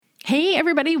Hey,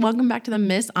 everybody, welcome back to the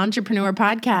Miss Entrepreneur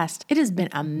Podcast. It has been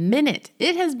a minute.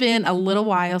 It has been a little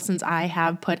while since I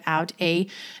have put out a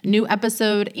new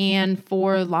episode, and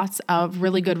for lots of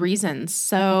really good reasons.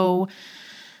 So,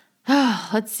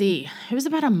 let's see. It was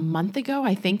about a month ago,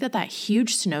 I think, that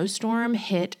huge snowstorm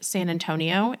hit San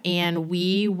Antonio, and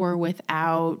we were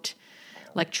without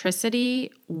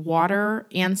electricity, water,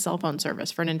 and cell phone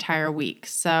service for an entire week.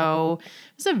 So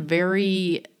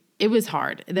it was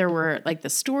hard. There were the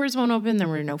stores won't open. There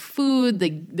were no food.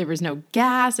 There was no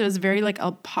gas. It was very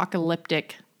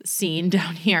apocalyptic scene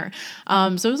down here.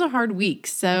 So it was a hard week.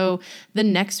 So the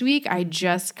next week I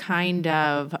just kind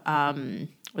of,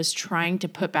 was trying to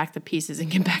put back the pieces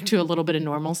and get back to a little bit of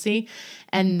normalcy.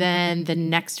 And then the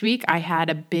next week I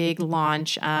had a big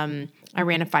launch. I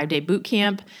ran a 5-day boot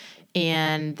camp.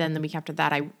 And then the week after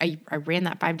that, I ran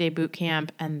that 5-day boot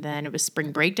camp, and then it was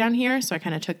spring break down here. So I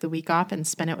kind of took the week off and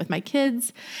spent it with my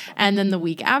kids. And then the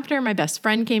week after, my best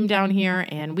friend came down here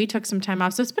and we took some time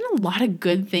off. So it's been a lot of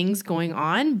good things going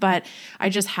on, but I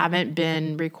just haven't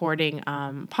been recording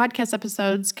podcast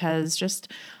episodes because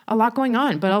just a lot going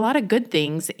on, but a lot of good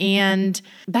things. And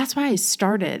that's why I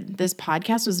started this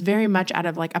podcast. Was very much out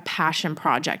of a passion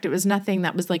project. It was nothing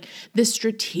that was this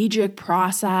strategic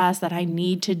process that I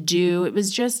need to do. It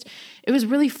was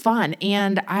really fun.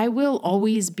 And I will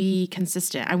always be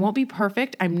consistent. I won't be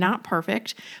perfect. I'm not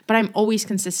perfect, but I'm always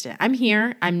consistent. I'm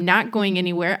here. I'm not going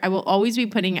anywhere. I will always be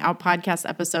putting out podcast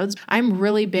episodes. I'm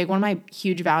really big. One of my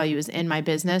huge values in my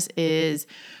business is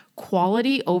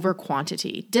quality over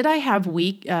quantity. Did I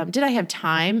have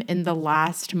time in the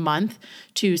last month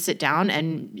to sit down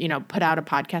and, put out a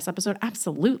podcast episode?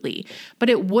 Absolutely.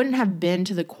 But it wouldn't have been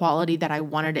to the quality that I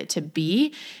wanted it to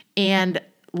be. And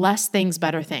less things,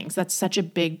 better things. That's such a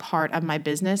big part of my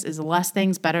business is less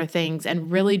things, better things,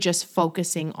 and really just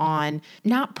focusing on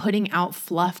not putting out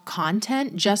fluff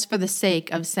content just for the sake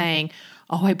of saying,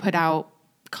 oh, I put out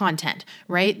content,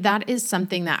 right? That is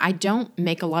something that I don't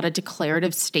make a lot of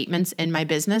declarative statements in my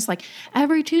business.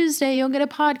 Every Tuesday, you'll get a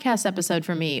podcast episode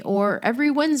from me, or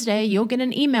every Wednesday, you'll get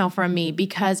an email from me,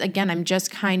 because again, I'm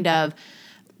just kind of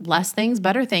less things,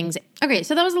 better things. Okay,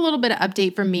 so that was a little bit of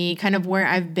update for me, kind of where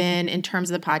I've been in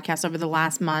terms of the podcast over the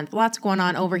last month. Lots going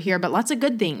on over here, but lots of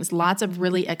good things, lots of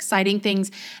really exciting things.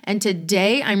 And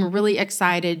today I'm really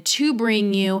excited to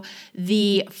bring you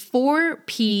the 4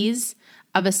 Ps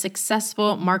of a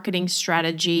successful marketing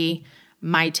strategy,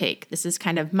 my take. This is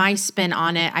kind of my spin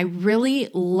on it. I really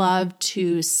love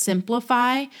to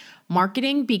simplify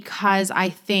marketing because I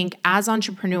think as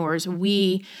entrepreneurs,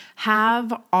 we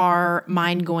have our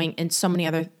mind going in so many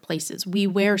other places. We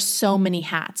wear so many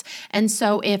hats. And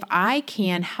so if I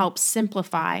can help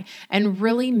simplify and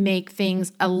really make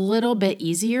things a little bit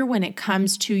easier when it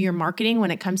comes to your marketing,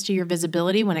 when it comes to your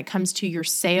visibility, when it comes to your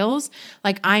sales,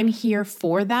 I'm here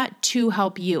for that to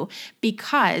help you,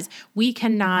 because we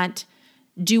cannot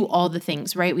do all the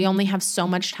things, right? We only have so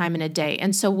much time in a day.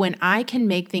 And so when I can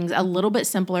make things a little bit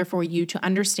simpler for you to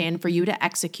understand, for you to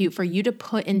execute, for you to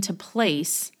put into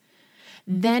place,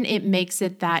 then it makes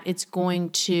it that it's going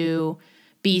to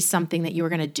be something that you are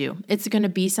going to do. It's going to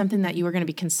be something that you are going to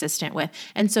be consistent with.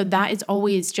 And so that is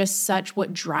always just such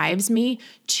what drives me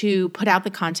to put out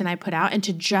the content I put out and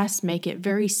to just make it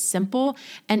very simple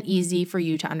and easy for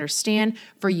you to understand,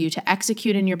 for you to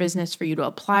execute in your business, for you to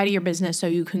apply to your business so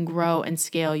you can grow and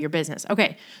scale your business.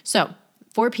 Okay, so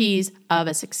 4 Ps of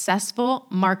a successful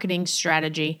marketing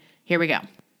strategy. Here we go.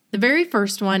 The very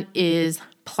first one is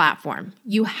platform.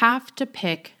 You have to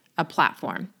pick a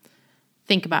platform.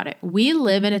 Think about it. We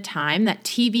live in a time that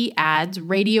TV ads,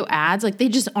 radio ads, they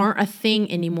just aren't a thing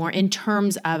anymore in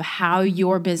terms of how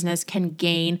your business can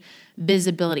gain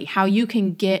visibility, how you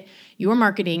can get your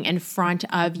marketing in front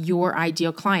of your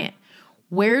ideal client.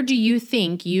 Where do you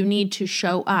think you need to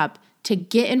show up to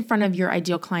get in front of your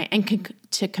ideal client and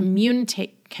to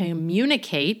communicate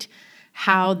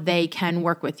how they can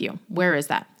work with you? Where is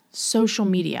that? Social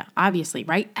media, obviously,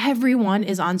 right? Everyone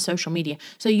is on social media.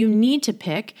 So you need to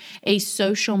pick a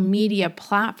social media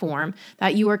platform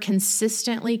that you are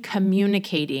consistently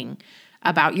communicating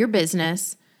about your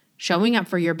business, showing up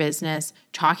for your business,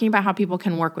 talking about how people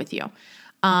can work with you.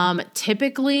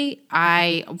 Typically,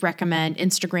 I recommend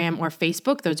Instagram or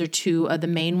Facebook. Those are 2 of the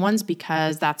main ones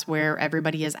because that's where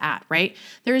everybody is at, right?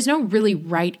 There is no really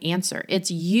right answer.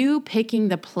 It's you picking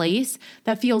the place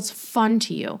that feels fun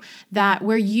to you, that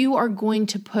where you are going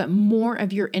to put more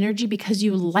of your energy because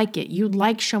you like it. You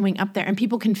like showing up there and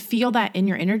people can feel that in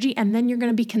your energy, and then you're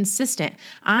going to be consistent.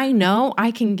 I know I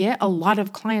can get a lot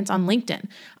of clients on LinkedIn.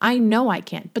 I know I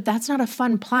can, but that's not a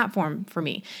fun platform for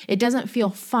me. It doesn't feel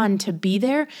fun to be there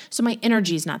there. So my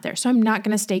energy is not there. So I'm not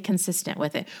going to stay consistent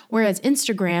with it. Whereas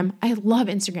Instagram, I love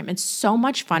Instagram. It's so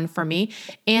much fun for me.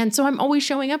 And so I'm always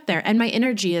showing up there and my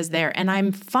energy is there and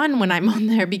I'm fun when I'm on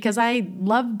there because I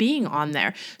love being on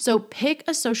there. So pick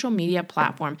a social media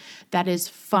platform that is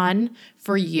fun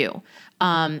for you.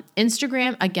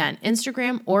 Instagram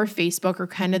or Facebook are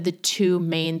kind of the two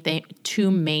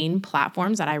main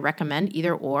platforms that I recommend,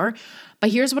 either or. But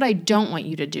here's what I don't want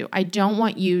you to do. I don't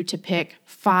want you to pick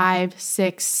 5,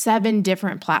 6, 7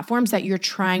 different platforms that you're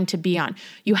trying to be on.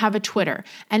 You have a Twitter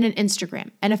and an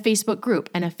Instagram and a Facebook group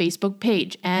and a Facebook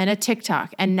page and a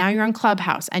TikTok, and now you're on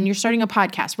Clubhouse and you're starting a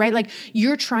podcast, right? Like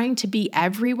you're trying to be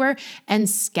everywhere, and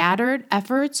scattered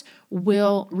efforts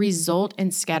will result in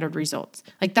scattered results.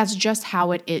 Like that's just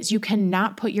how it is. You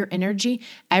cannot put your energy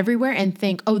everywhere and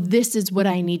think, oh, this is what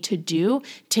I need to do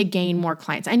to gain more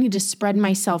clients. I need to spread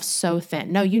myself so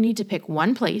thin. No, you need to pick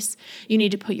one place. You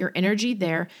need to put your energy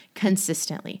there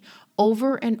consistently,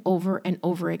 over and over and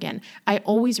over again. I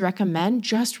always recommend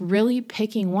just really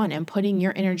picking one and putting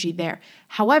your energy there.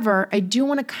 However, I do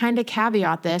want to kind of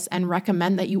caveat this and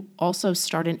recommend that you also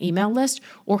start an email list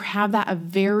or have that a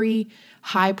very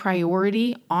high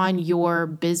priority on your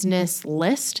business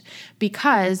list,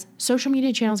 because social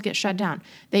media channels get shut down.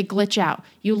 They glitch out.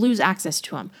 You lose access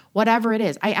to them, whatever it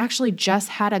is. I actually just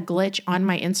had a glitch on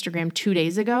my Instagram 2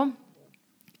 days ago.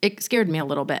 It scared me a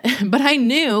little bit, but I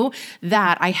knew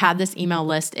that I had this email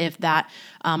list if that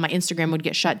my Instagram would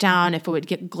get shut down, if it would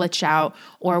get glitch out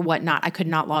or whatnot. I could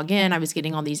not log in. I was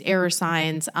getting all these error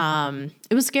signs.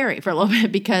 It was scary for a little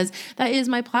bit because that is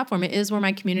my platform. It is where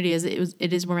my community is.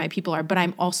 It is where my people are. But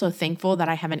I'm also thankful that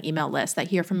I have an email list that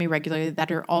hear from me regularly,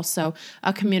 that are also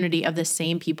a community of the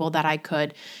same people that I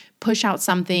could push out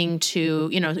something to,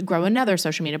 grow another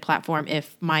social media platform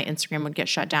if my Instagram would get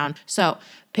shut down. So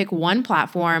pick one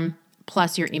platform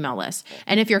plus your email list.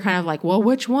 And if you're kind of like, well,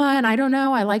 which one? I don't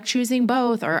know. I like choosing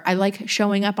both, or I like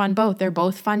showing up on both. They're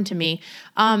both fun to me.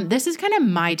 This is kind of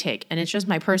my take, and it's just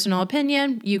my personal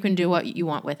opinion. You can do what you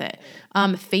want with it.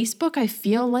 Facebook, I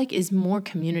feel like, is more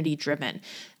community driven.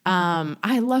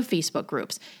 I love Facebook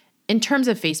groups. In terms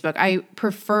of Facebook,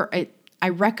 I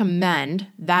recommend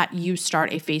that you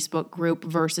start a Facebook group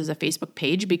versus a Facebook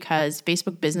page, because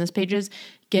Facebook business pages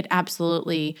get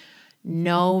absolutely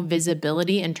no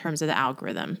visibility in terms of the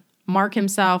algorithm. Mark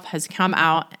himself has come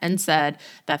out and said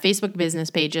that Facebook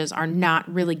business pages are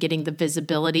not really getting the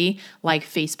visibility like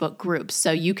Facebook groups.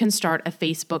 So you can start a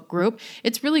Facebook group.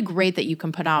 It's really great that you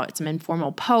can put out some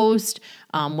informal post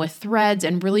with threads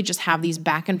and really just have these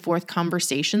back and forth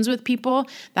conversations with people.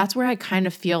 That's where I kind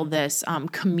of feel this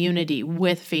community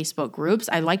with Facebook groups.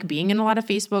 I like being in a lot of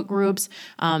Facebook groups,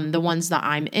 the ones that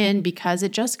I'm in, because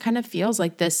it just kind of feels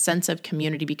like this sense of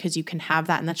community, because you can have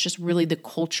that. And that's just really the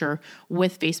culture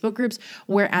with Facebook groups.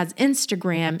 Whereas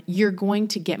Instagram, you're going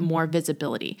to get more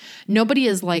visibility. Nobody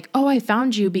is like, oh, I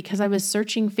found you because I was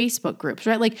searching Facebook groups,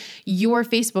 right? Like your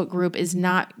Facebook group is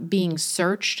not being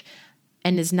searched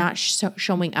and is not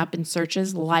showing up in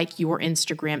searches like your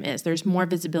Instagram is. There's more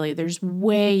visibility. There's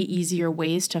way easier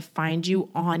ways to find you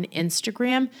on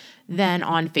Instagram than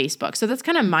on Facebook. So that's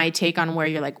kind of my take on where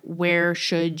you're like, where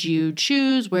should you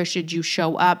choose? Where should you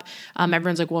show up?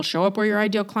 Everyone's like, well, show up where your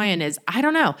ideal client is. I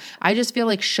don't know. I just feel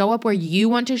like show up where you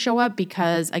want to show up,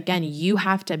 because again, you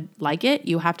have to like it.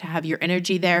 You have to have your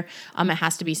energy there. It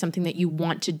has to be something that you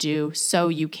want to do so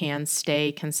you can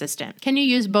stay consistent. Can you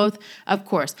use both? Of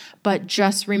course. But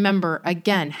just remember,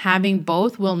 again, having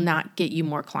both will not get you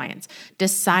more clients.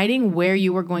 Deciding where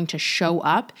you are going to show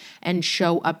up and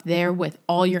show up there with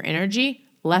all your energy,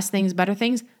 less things, better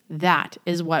things, that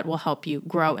is what will help you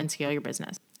grow and scale your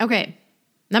business. Okay,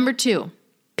 number 2,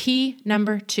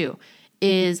 number 2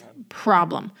 is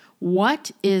problem. What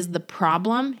is the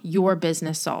problem your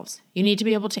business solves? You need to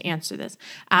be able to answer this.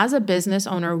 As a business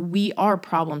owner, we are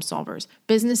problem solvers.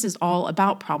 Business is all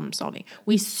about problem solving.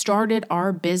 We started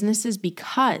our businesses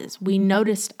because we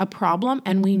noticed a problem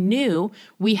and we knew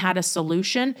we had a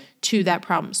solution to that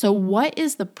problem. So what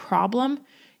is the problem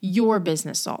your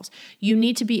business solves? You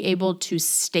need to be able to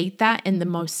state that in the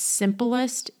most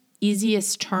simplest,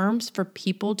 easiest terms for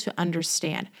people to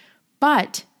understand.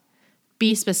 But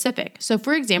be specific. So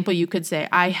for example, you could say,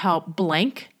 I help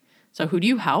blank. So who do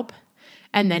you help?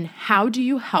 And then how do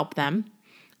you help them?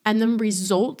 And then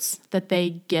results that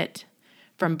they get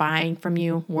from buying from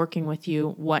you, working with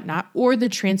you, whatnot, or the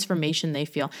transformation they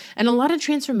feel. And a lot of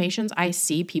transformations I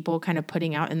see people kind of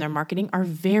putting out in their marketing are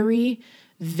very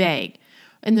vague.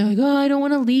 And they're like, oh, I don't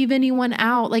want to leave anyone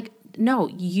out. Like, no,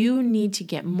 you need to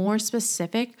get more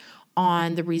specific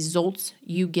on the results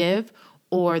you give,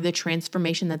 or the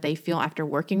transformation that they feel after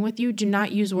working with you. Do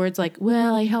not use words like,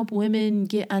 well, I help women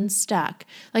get unstuck.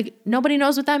 Like nobody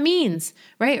knows what that means,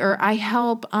 right? Or I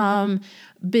help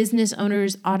business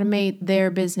owners automate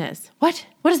their business. What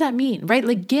does that mean, right?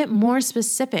 Like get more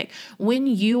specific. When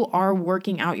you are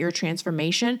working out your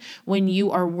transformation, when you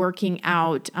are working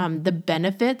out the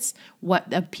benefits, what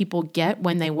the people get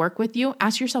when they work with you,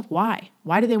 ask yourself why.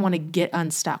 Why do they want to get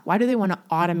unstuck? Why do they want to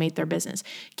automate their business?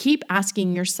 Keep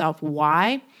asking yourself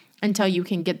why until you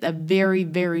can get the very,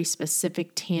 very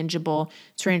specific, tangible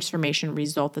transformation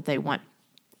result that they want.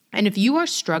 And if you are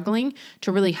struggling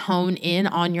to really hone in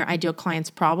on your ideal client's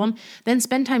problem, then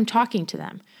spend time talking to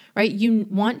them, right? You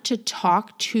want to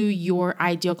talk to your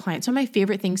ideal client. Some of my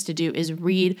favorite things to do is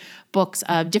read books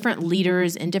of different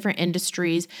leaders in different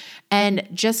industries and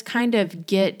just kind of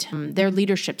get their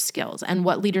leadership skills and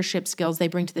what leadership skills they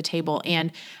bring to the table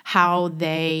and how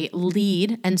they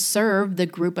lead and serve the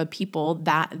group of people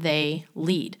that they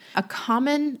lead. A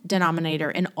common denominator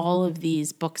in all of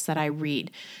these books that I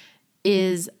read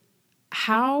is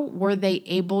how were they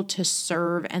able to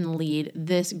serve and lead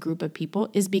this group of people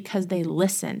is because they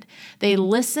listened. They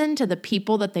listened to the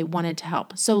people that they wanted to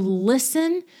help. So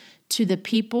listen to the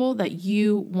people that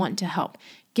you want to help.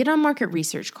 Get on market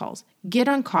research calls. Get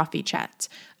on coffee chats.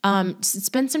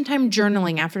 Spend some time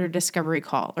journaling after a discovery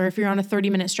call, or if you're on a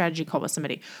 30-minute strategy call with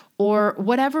somebody, or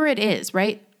whatever it is,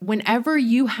 right? Whenever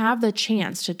you have the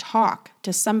chance to talk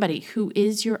to somebody who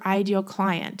is your ideal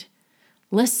client,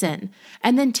 listen,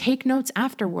 and then take notes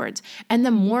afterwards. And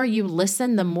the more you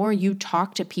listen, the more you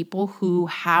talk to people who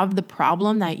have the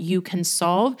problem that you can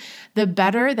solve, the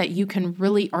better that you can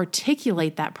really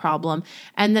articulate that problem.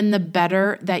 And then the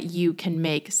better that you can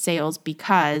make sales,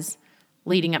 because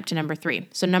leading up to number 3.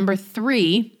 So number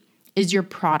 3 is your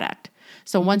product.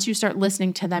 So once you start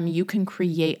listening to them, you can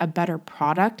create a better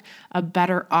product, a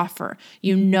better offer.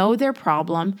 You know their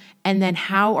problem, and then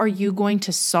how are you going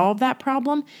to solve that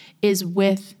problem is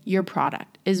with your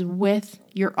product, is with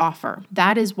your offer.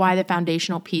 That is why the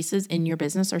foundational pieces in your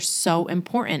business are so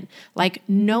important, like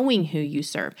knowing who you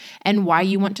serve and why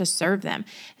you want to serve them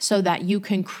so that you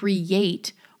can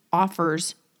create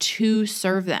offers to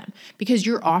serve them, because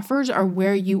your offers are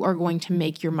where you are going to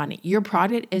make your money. Your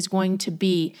product is going to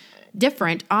be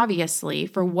different, obviously,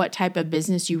 for what type of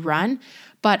business you run.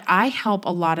 But I help a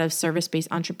lot of service-based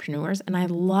entrepreneurs, and I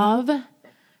love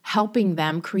helping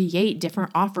them create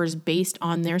different offers based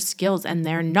on their skills and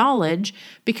their knowledge,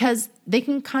 because they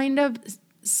can kind of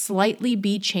slightly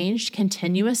be changed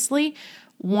continuously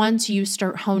once you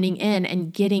start honing in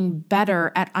and getting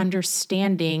better at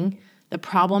understanding the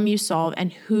problem you solve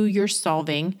and who you're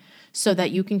solving, so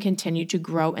that you can continue to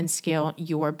grow and scale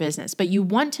your business. But you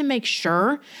want to make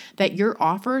sure that your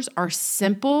offers are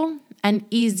simple and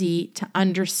easy to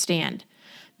understand.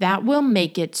 That will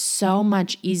make it so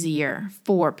much easier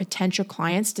for potential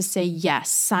clients to say, yes,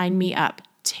 sign me up,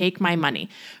 take my money.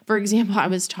 For example, I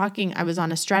was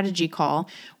on a strategy call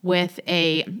with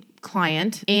a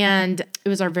client, and it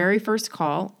was our very first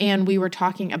call, and we were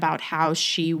talking about how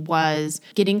she was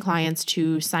getting clients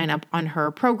to sign up on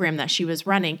her program that she was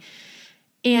running.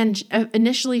 And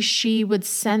initially she would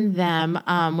send them,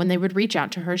 when they would reach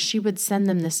out to her, she would send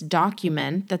them this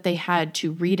document that they had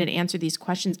to read and answer these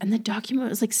questions. And the document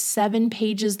was like 7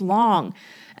 pages long.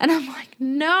 And I'm like,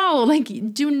 no,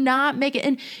 like, do not make it.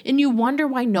 And you wonder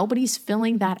why nobody's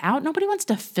filling that out. Nobody wants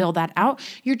to fill that out.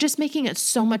 You're just making it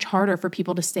so much harder for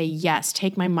people to say, yes,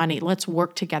 take my money. Let's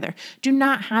work together. Do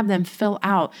not have them fill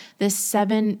out this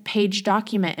 7-page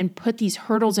document and put these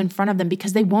hurdles in front of them,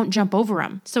 because they won't jump over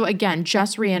them. So again,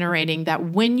 just reiterating that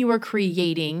when you are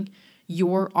creating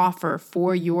your offer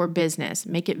for your business,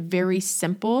 make it very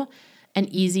simple and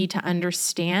easy to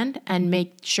understand, and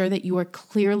make sure that you are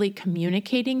clearly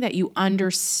communicating that you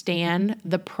understand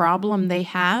the problem they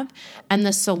have and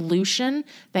the solution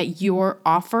that your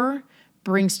offer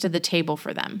brings to the table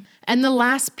for them. And the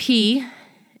last P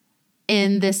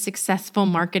in this successful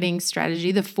marketing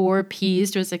strategy, the 4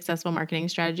 Ps to a successful marketing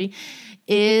strategy,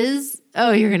 is,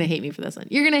 oh, you're going to hate me for this one.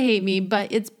 You're going to hate me,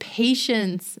 but it's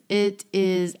patience. It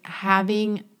is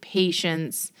having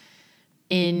patience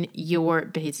in your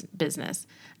business.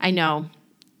 I know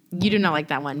you do not like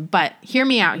that one, but hear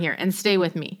me out here and stay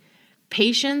with me.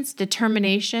 Patience,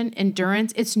 determination,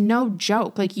 endurance, it's no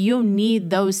joke. Like, you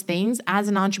need those things as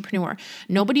an entrepreneur.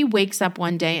 Nobody wakes up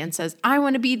one day and says, I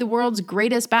want to be the world's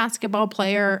greatest basketball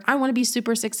player. I want to be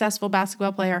super successful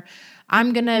basketball player.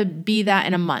 I'm going to be that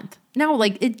in a month. No,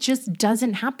 like it just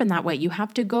doesn't happen that way. You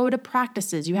have to go to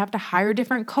practices. You have to hire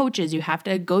different coaches. You have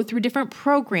to go through different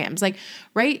programs, like,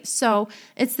 right? So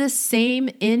it's the same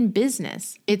in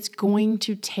business. It's going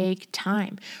to take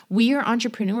time. We are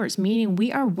entrepreneurs, meaning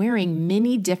we are wearing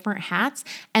many different hats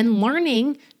and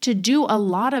learning to do a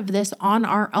lot of this on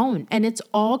our own. And it's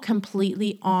all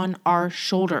completely on our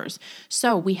shoulders.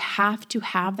 So we have to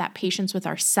have that patience with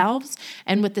ourselves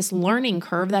and with this learning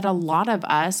curve that a lot of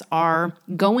us are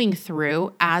going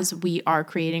through as we are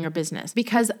creating our business,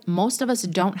 because most of us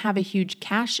don't have a huge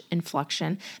cash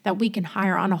inflection that we can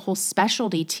hire on a whole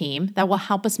specialty team that will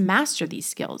help us master these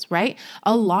skills, right?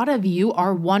 A lot of you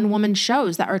are one-woman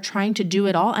shows that are trying to do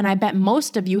it all. And I bet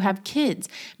most of you have kids,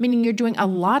 meaning you're doing a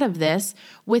lot of this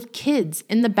with kids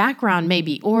in the background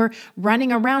maybe, or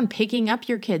running around picking up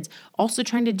your kids, also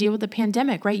trying to deal with the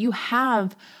pandemic, right? You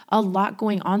have a lot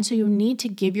going on. So you need to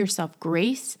give yourself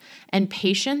grace and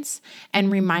patience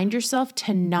and remind yourself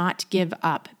to not give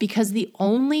up, because the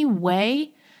only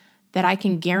way that I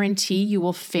can guarantee you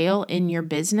will fail in your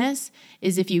business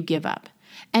is if you give up.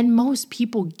 And most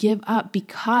people give up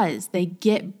because they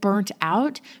get burnt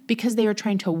out because they are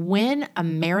trying to win a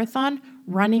marathon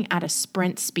running at a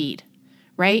sprint speed.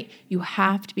 Right? You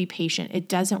have to be patient. It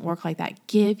doesn't work like that.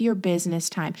 Give your business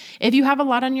time. If you have a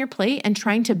lot on your plate and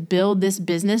trying to build this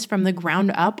business from the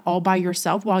ground up all by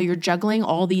yourself while you're juggling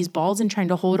all these balls and trying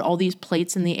to hold all these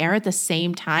plates in the air at the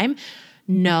same time,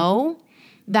 know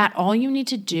that all you need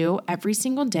to do every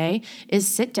single day is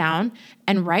sit down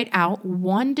and write out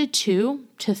 1 to 2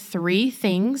 to 3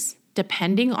 things,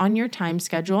 depending on your time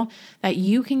schedule, that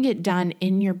you can get done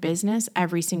in your business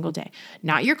every single day.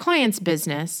 Not your client's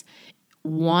business.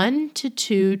 1 to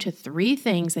 2 to 3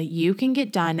 things that you can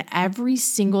get done every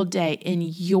single day in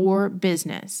your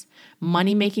business,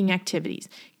 money-making activities,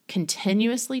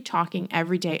 continuously talking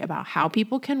every day about how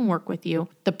people can work with you,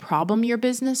 the problem your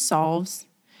business solves,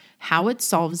 how it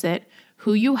solves it,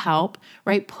 who you help,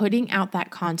 right? Putting out that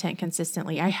content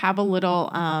consistently. I have a little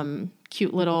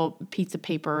cute little piece of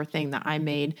paper thing that I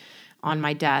made on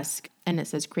my desk, and it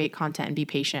says create content and be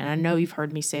patient. And I know you've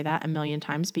heard me say that a million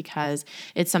times because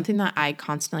it's something that I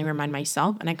constantly remind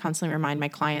myself and I constantly remind my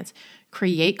clients: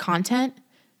 create content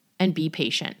and be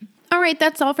patient. All right,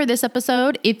 that's all for this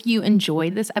episode. If you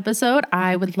enjoyed this episode,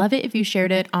 I would love it if you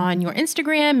shared it on your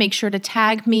Instagram. Make sure to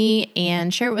tag me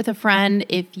and share it with a friend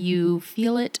if you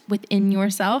feel it within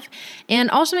yourself. And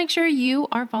also make sure you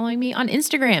are following me on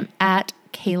Instagram at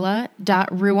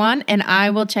Kayla.Ruan, and I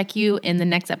will check you in the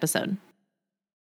next episode.